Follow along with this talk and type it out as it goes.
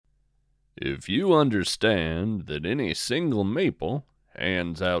If you understand that any single maple,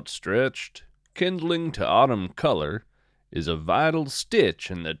 hands outstretched, kindling to autumn color, is a vital stitch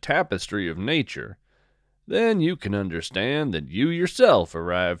in the tapestry of nature, then you can understand that you yourself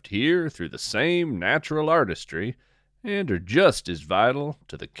arrived here through the same natural artistry and are just as vital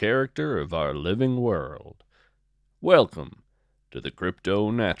to the character of our living world. Welcome to the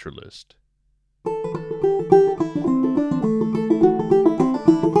Crypto Naturalist.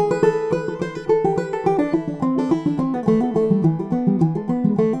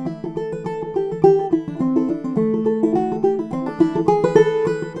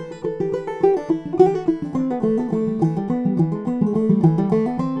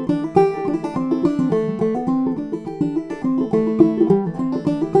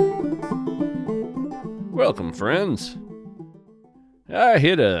 Welcome, friends. I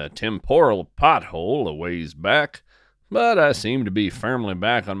hit a temporal pothole a ways back, but I seem to be firmly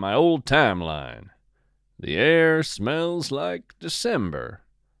back on my old timeline. The air smells like December.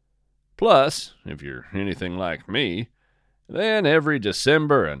 Plus, if you're anything like me, then every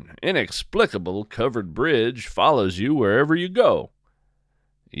December an inexplicable covered bridge follows you wherever you go.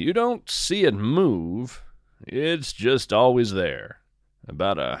 You don't see it move, it's just always there,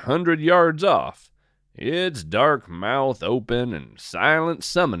 about 100 yards off. Its dark mouth open and silent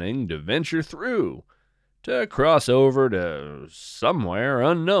summoning to venture through, to cross over to somewhere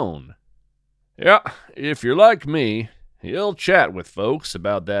unknown. Yeah, if you're like me, you'll chat with folks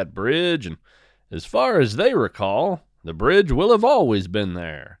about that bridge, and as far as they recall, the bridge will have always been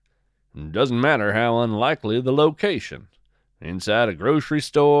there. It doesn't matter how unlikely the location. Inside a grocery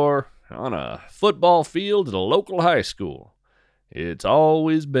store, on a football field at a local high school. It's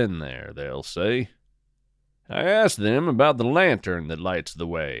always been there, they'll say. I ask them about the lantern that lights the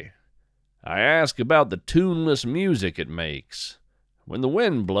way. I ask about the tuneless music it makes. When the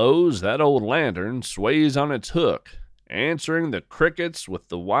wind blows, that old lantern sways on its hook, answering the crickets with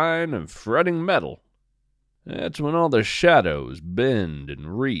the whine of fretting metal. That's when all the shadows bend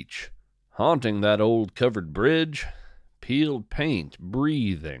and reach, haunting that old covered bridge, peeled paint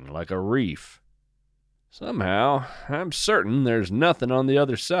breathing like a reef. Somehow, I'm certain there's nothing on the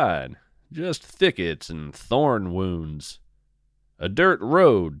other side. Just thickets and thorn wounds. A dirt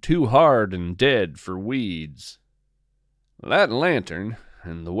road too hard and dead for weeds. That lantern,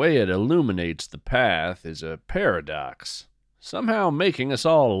 and the way it illuminates the path, is a paradox, somehow making us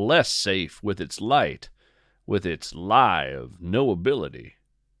all less safe with its light, with its lie of no ability.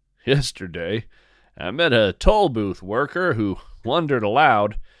 Yesterday, I met a toll booth worker who wondered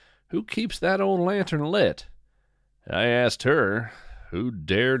aloud, who keeps that old lantern lit? I asked her, who'd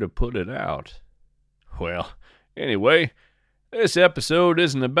dare to put it out? Well, anyway, this episode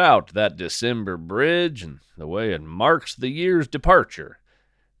isn't about that December bridge and the way it marks the year's departure.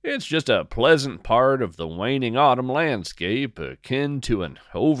 It's just a pleasant part of the waning autumn landscape, akin to an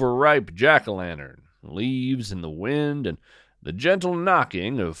overripe jack-o'-lantern, leaves in the wind, and the gentle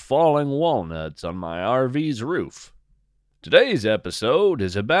knocking of falling walnuts on my RV's roof. Today's episode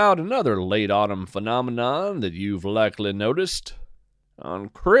is about another late autumn phenomenon that you've likely noticed. On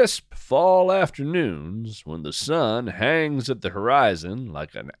crisp fall afternoons, when the sun hangs at the horizon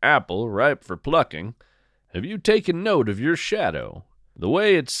like an apple ripe for plucking, have you taken note of your shadow? The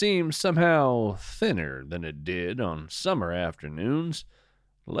way it seems somehow thinner than it did on summer afternoons,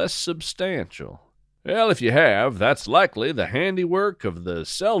 less substantial. Well, if you have, that's likely the handiwork of the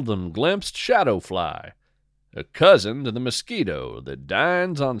seldom glimpsed shadow fly, a cousin to the mosquito that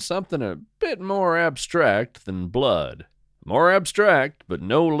dines on something a bit more abstract than blood. More abstract, but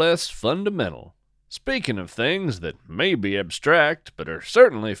no less fundamental. Speaking of things that may be abstract, but are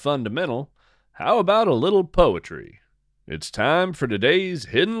certainly fundamental, how about a little poetry? It's time for today's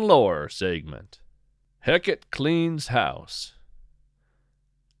Hidden Lore segment. Hecate cleans house.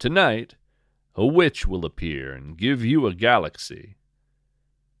 Tonight, a witch will appear and give you a galaxy.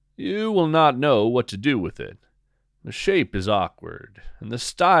 You will not know what to do with it. The shape is awkward, and the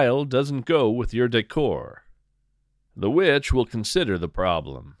style doesn't go with your decor. The witch will consider the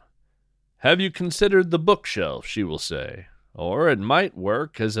problem. Have you considered the bookshelf, she will say, or it might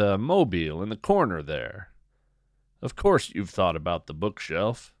work as a mobile in the corner there. Of course you've thought about the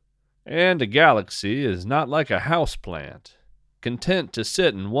bookshelf. And a galaxy is not like a houseplant, content to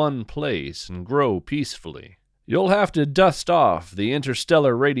sit in one place and grow peacefully. You'll have to dust off the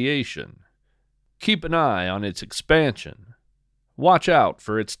interstellar radiation. Keep an eye on its expansion. Watch out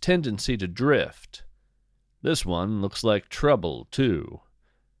for its tendency to drift. This one looks like trouble, too.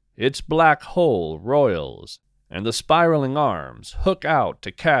 Its black hole roils, and the spiraling arms hook out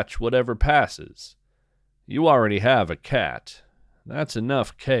to catch whatever passes. You already have a cat. That's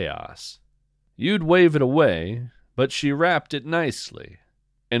enough chaos. You'd wave it away, but she wrapped it nicely,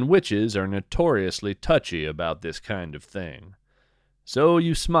 and witches are notoriously touchy about this kind of thing. So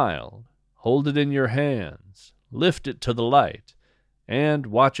you smiled, hold it in your hands, lift it to the light, and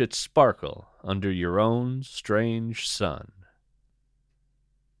watch it sparkle under your own strange sun.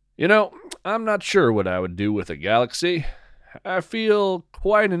 You know, I'm not sure what I would do with a galaxy. I feel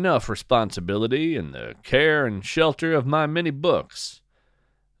quite enough responsibility in the care and shelter of my many books.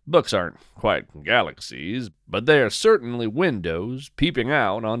 Books aren't quite galaxies, but they are certainly windows peeping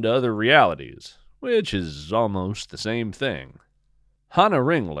out onto other realities, which is almost the same thing. Hannah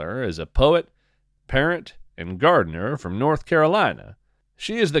Ringler is a poet, parent, and gardener from North Carolina.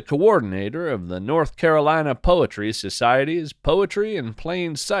 She is the coordinator of the North Carolina Poetry Society's Poetry in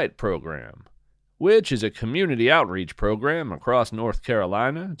Plain Sight program, which is a community outreach program across North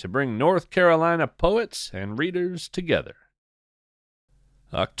Carolina to bring North Carolina poets and readers together.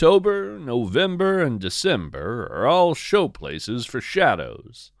 October, November, and December are all showplaces for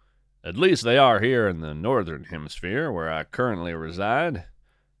shadows. At least they are here in the northern hemisphere where I currently reside.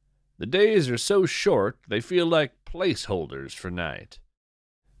 The days are so short they feel like placeholders for night.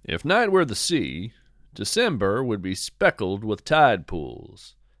 If night were the sea, December would be speckled with tide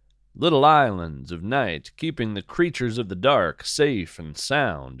pools, little islands of night keeping the creatures of the dark safe and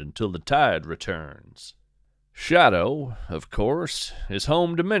sound until the tide returns. Shadow, of course, is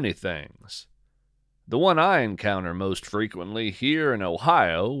home to many things. The one I encounter most frequently here in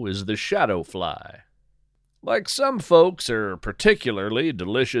Ohio is the shadow fly. Like some folks are particularly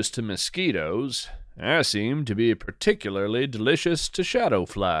delicious to mosquitoes, I seem to be particularly delicious to shadow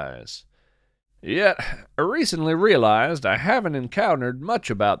flies. Yet, I recently realized I haven't encountered much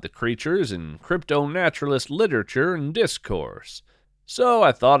about the creatures in crypto-naturalist literature and discourse, so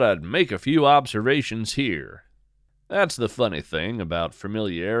I thought I'd make a few observations here. That's the funny thing about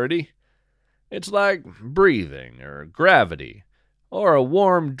familiarity. It's like breathing, or gravity, or a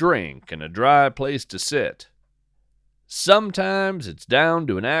warm drink in a dry place to sit. Sometimes it's down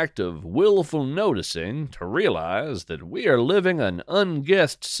to an act of willful noticing to realize that we are living an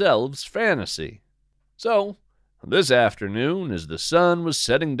unguessed self's fantasy. So, this afternoon, as the sun was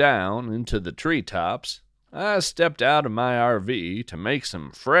setting down into the treetops, I stepped out of my RV to make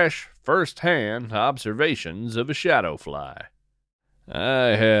some fresh, first-hand observations of a shadow fly.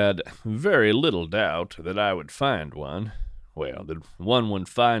 I had very little doubt that I would find one. Well, that one would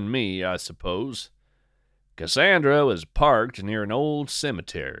find me, I suppose. Cassandra was parked near an old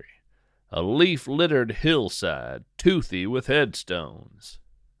cemetery, a leaf-littered hillside toothy with headstones.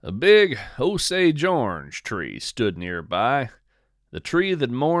 A big Osage orange tree stood nearby, the tree that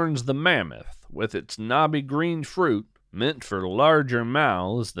mourns the mammoth, with its knobby green fruit meant for larger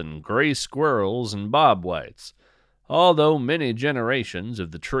mouths than gray squirrels and bobwhites, although many generations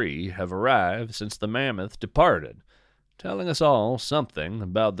of the tree have arrived since the mammoth departed, telling us all something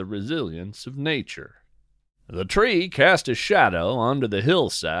about the resilience of nature. The tree cast a shadow onto the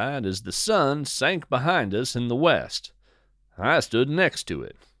hillside as the sun sank behind us in the west. I stood next to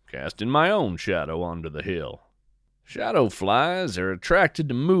it, casting my own shadow onto the hill. Shadow flies are attracted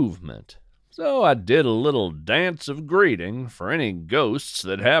to movement, so I did a little dance of greeting for any ghosts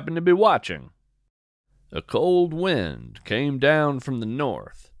that happened to be watching. A cold wind came down from the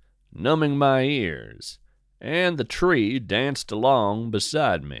north, numbing my ears, and the tree danced along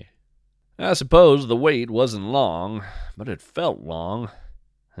beside me. I suppose the wait wasn't long, but it felt long,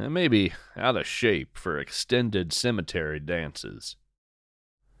 and maybe out of shape for extended cemetery dances.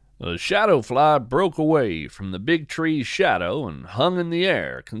 The shadow fly broke away from the big tree's shadow and hung in the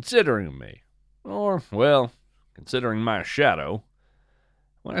air, considering me. Or, well, considering my shadow.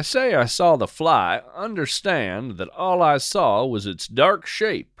 When I say I saw the fly, understand that all I saw was its dark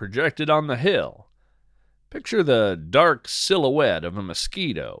shape projected on the hill. Picture the dark silhouette of a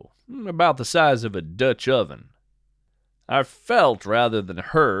mosquito, about the size of a Dutch oven. I felt rather than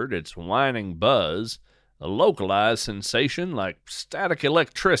heard its whining buzz, a localized sensation like static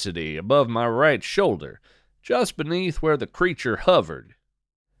electricity above my right shoulder, just beneath where the creature hovered.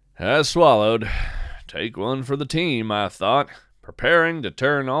 I swallowed. Take one for the team, I thought, preparing to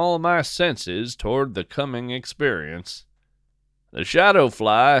turn all my senses toward the coming experience. The shadow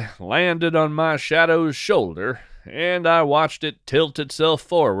fly landed on my shadow's shoulder, and I watched it tilt itself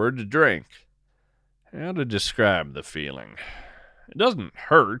forward to drink. How to describe the feeling? It doesn't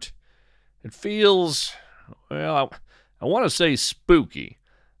hurt. It feels, well, I want to say spooky,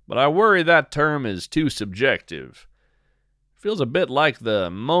 but I worry that term is too subjective. It feels a bit like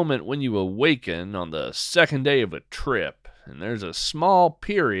the moment when you awaken on the second day of a trip, and there's a small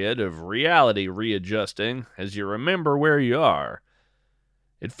period of reality readjusting as you remember where you are.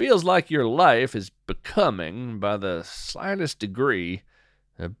 It feels like your life is becoming, by the slightest degree,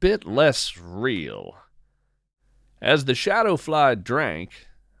 a bit less real. As the shadow fly drank,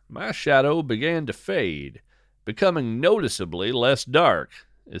 my shadow began to fade, becoming noticeably less dark,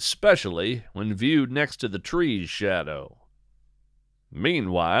 especially when viewed next to the tree's shadow.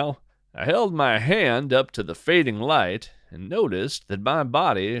 Meanwhile, I held my hand up to the fading light and noticed that my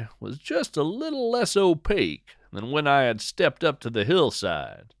body was just a little less opaque than when I had stepped up to the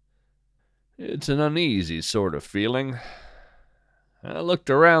hillside. It's an uneasy sort of feeling. I looked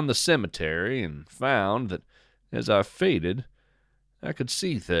around the cemetery and found that as I faded, I could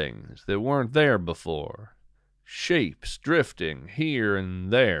see things that weren't there before, shapes drifting here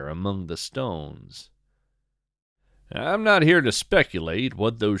and there among the stones. I'm not here to speculate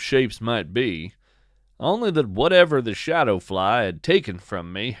what those shapes might be, only that whatever the shadow fly had taken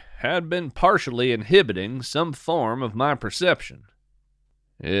from me had been partially inhibiting some form of my perception.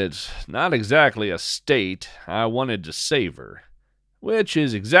 It's not exactly a state I wanted to savor, which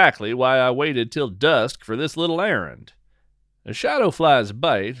is exactly why I waited till dusk for this little errand. A shadow fly's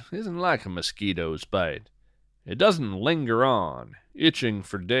bite isn't like a mosquito's bite. It doesn't linger on, itching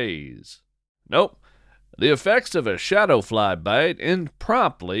for days. Nope. The effects of a shadow fly bite end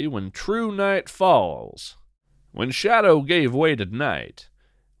promptly when true night falls. When shadow gave way to night,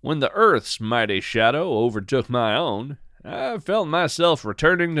 when the earth's mighty shadow overtook my own, I felt myself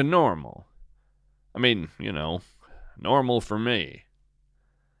returning to normal. Normal for me.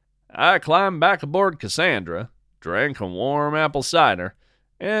 I climbed back aboard Cassandra, drank a warm apple cider,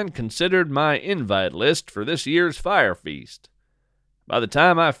 and considered my invite list for this year's fire feast. By the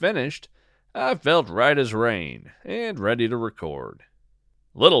time I finished, I felt right as rain and ready to record.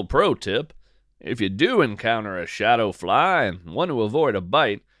 Little pro tip: if you do encounter a shadow fly and want to avoid a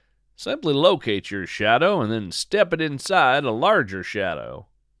bite, simply locate your shadow and then step it inside a larger shadow.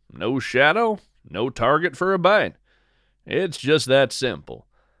 No shadow, no target for a bite. It's just that simple.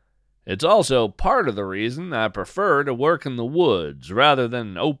 It's also part of the reason I prefer to work in the woods rather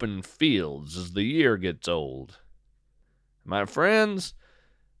than open fields as the year gets old. My friends,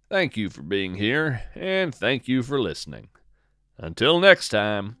 thank you for being here, and thank you for listening. Until next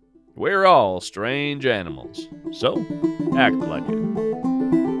time, we're all strange animals, so act like it.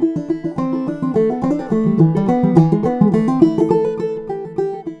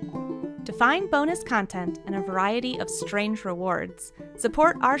 To find bonus content and a variety of strange rewards,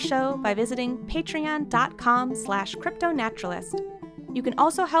 support our show by visiting patreon.com/cryptonaturalist. You can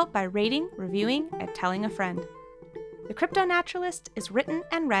also help by rating, reviewing, and telling a friend. The Crypto Naturalist is written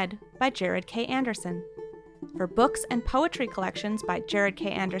and read by Jared K. Anderson. For books and poetry collections by Jared K.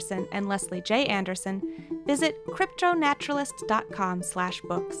 Anderson and Leslie J. Anderson, visit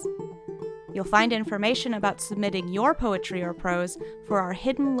cryptonaturalist.com/books. You'll find information about submitting your poetry or prose for our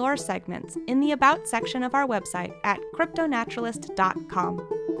hidden lore segments in the About section of our website at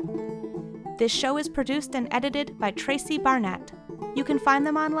cryptonaturalist.com. This show is produced and edited by Tracy Barnett. You can find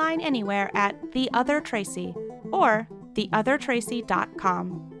them online anywhere at The Other Tracy or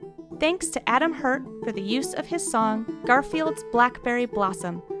theothertracy.com. Thanks to Adam Hurt for the use of his song Garfield's Blackberry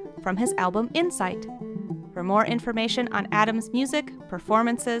Blossom from his album Insight. For more information on Adam's music,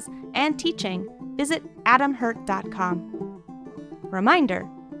 performances, and teaching, visit adamhurt.com. Reminder,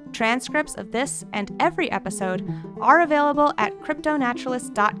 transcripts of this and every episode are available at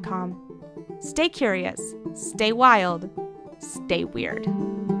cryptonaturalist.com. Stay curious, stay wild, stay weird.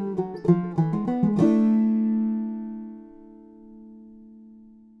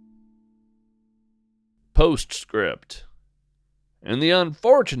 Postscript. In the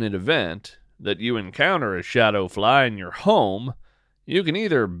unfortunate event that you encounter a shadow fly in your home, you can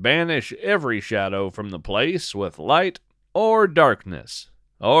either banish every shadow from the place with light or darkness,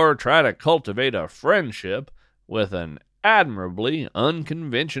 or try to cultivate a friendship with an admirably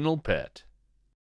unconventional pet.